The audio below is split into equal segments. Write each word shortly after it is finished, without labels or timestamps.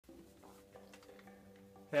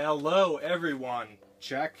Hello everyone,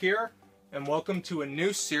 Jack here, and welcome to a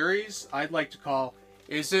new series I'd like to call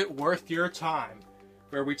Is It Worth Your Time?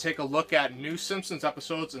 Where we take a look at new Simpsons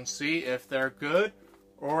episodes and see if they're good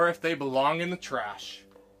or if they belong in the trash.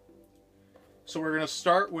 So we're going to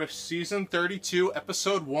start with Season 32,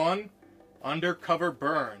 Episode 1, Undercover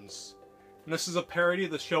Burns. And this is a parody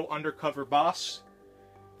of the show Undercover Boss.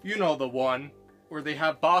 You know the one, where they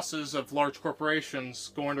have bosses of large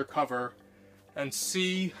corporations go undercover and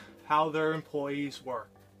see how their employees work.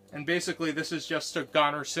 And basically this is just to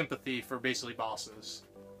garner sympathy for basically bosses.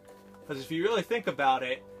 Because if you really think about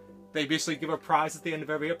it, they basically give a prize at the end of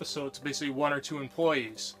every episode to basically one or two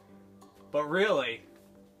employees. But really,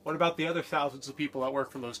 what about the other thousands of people that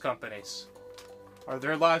work for those companies? Are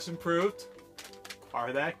their lives improved?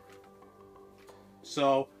 Are they?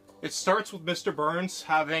 So, it starts with Mr. Burns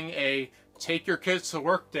having a take your kids to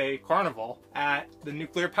work day carnival at the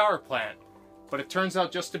nuclear power plant. But it turns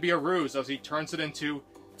out just to be a ruse as he turns it into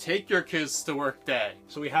take your kids to work day.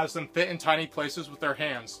 So he has them fit in tiny places with their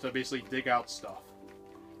hands to basically dig out stuff.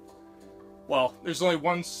 Well, there's only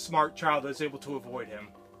one smart child that's able to avoid him,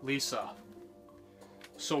 Lisa.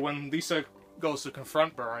 So when Lisa goes to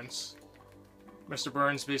confront Burns, Mr.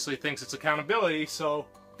 Burns basically thinks it's accountability, so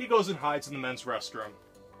he goes and hides in the men's restroom.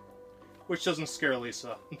 Which doesn't scare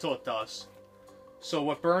Lisa, until it does. So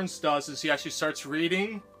what Burns does is he actually starts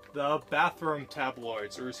reading the bathroom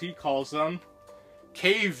tabloids, or as he calls them,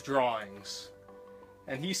 cave drawings.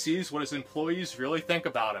 And he sees what his employees really think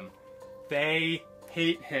about him. They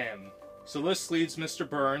hate him. So this leads Mr.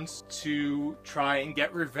 Burns to try and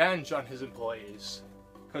get revenge on his employees,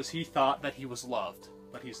 because he thought that he was loved,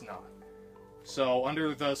 but he's not. So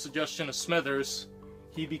under the suggestion of Smithers,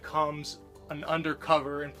 he becomes an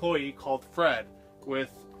undercover employee called Fred,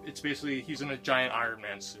 it's basically, he's in a giant Iron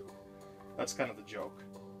Man suit. That's kind of the joke.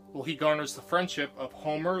 Well, he garners the friendship of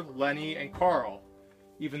Homer, Lenny, and Carl,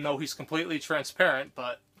 even though he's completely transparent,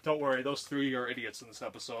 but don't worry, those three are idiots in this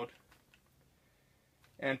episode.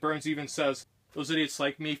 And Burns even says, those idiots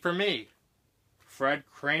like me for me. Fred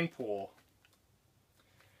Cranepool.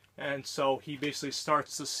 And so he basically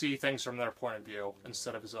starts to see things from their point of view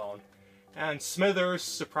instead of his own. And Smithers,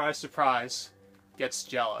 surprise, surprise, gets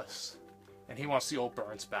jealous. And he wants the old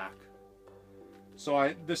Burns back.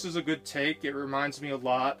 So this is a good take. It reminds me a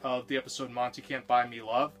lot of the episode Monty Can't Buy Me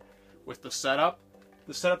Love with the setup.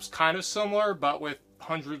 The setup's kind of similar, but with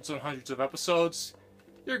hundreds and hundreds of episodes,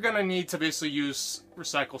 you're going to need to basically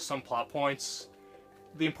recycle some plot points.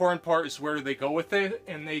 The important part is where do they go with it,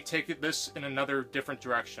 and they take this in another different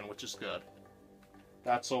direction, which is good.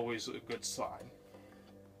 That's always a good sign.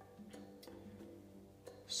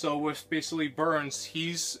 So with basically Burns,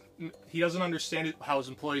 he doesn't understand how his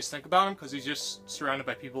employees think about him because he's just surrounded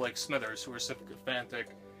by people like Smithers who are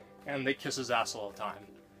sycophantic and they kiss his ass all the time.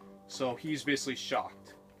 So he's basically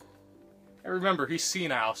shocked. And remember, he's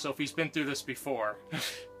senile, so if he's been through this before,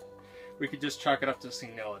 we could just chalk it up to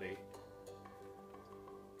senility.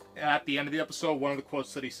 At the end of the episode, one of the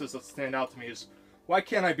quotes that he says that stand out to me is, "Why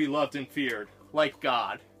can't I be loved and feared, like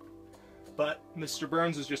God?" But Mr.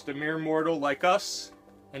 Burns is just a mere mortal like us,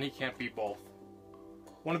 and he can't be both.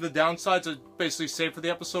 One of the downsides I'd basically say for the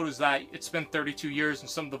episode is that it's been 32 years and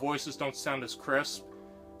some of the voices don't sound as crisp.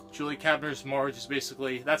 Julie Kavner's Marge is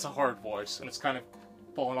basically, that's a hard voice, and it's kind of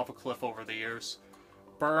fallen off a cliff over the years.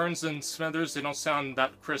 Burns and Smithers, they don't sound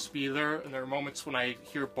that crisp either, and there are moments when I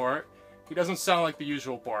hear Bart. He doesn't sound like the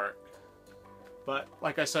usual Bart. But,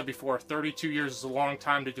 like I said before, 32 years is a long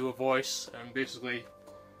time to do a voice, and basically,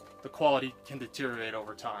 the quality can deteriorate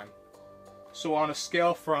over time. So on a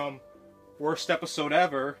scale from worst episode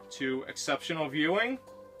ever to exceptional viewing,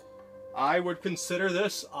 I would consider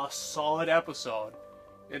this a solid episode.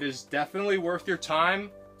 It is definitely worth your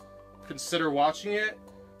time. Consider watching it.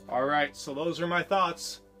 Alright, so those are my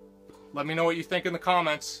thoughts. Let me know what you think in the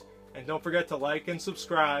comments. And don't forget to like and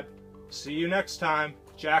subscribe. See you next time.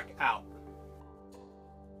 Jack out.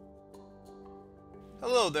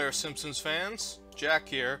 Hello there, Simpsons fans. Jack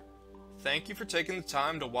here. Thank you for taking the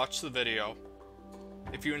time to watch the video.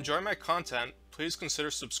 If you enjoy my content, please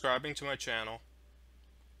consider subscribing to my channel.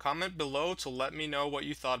 Comment below to let me know what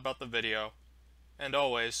you thought about the video. And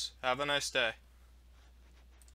always, have a nice day.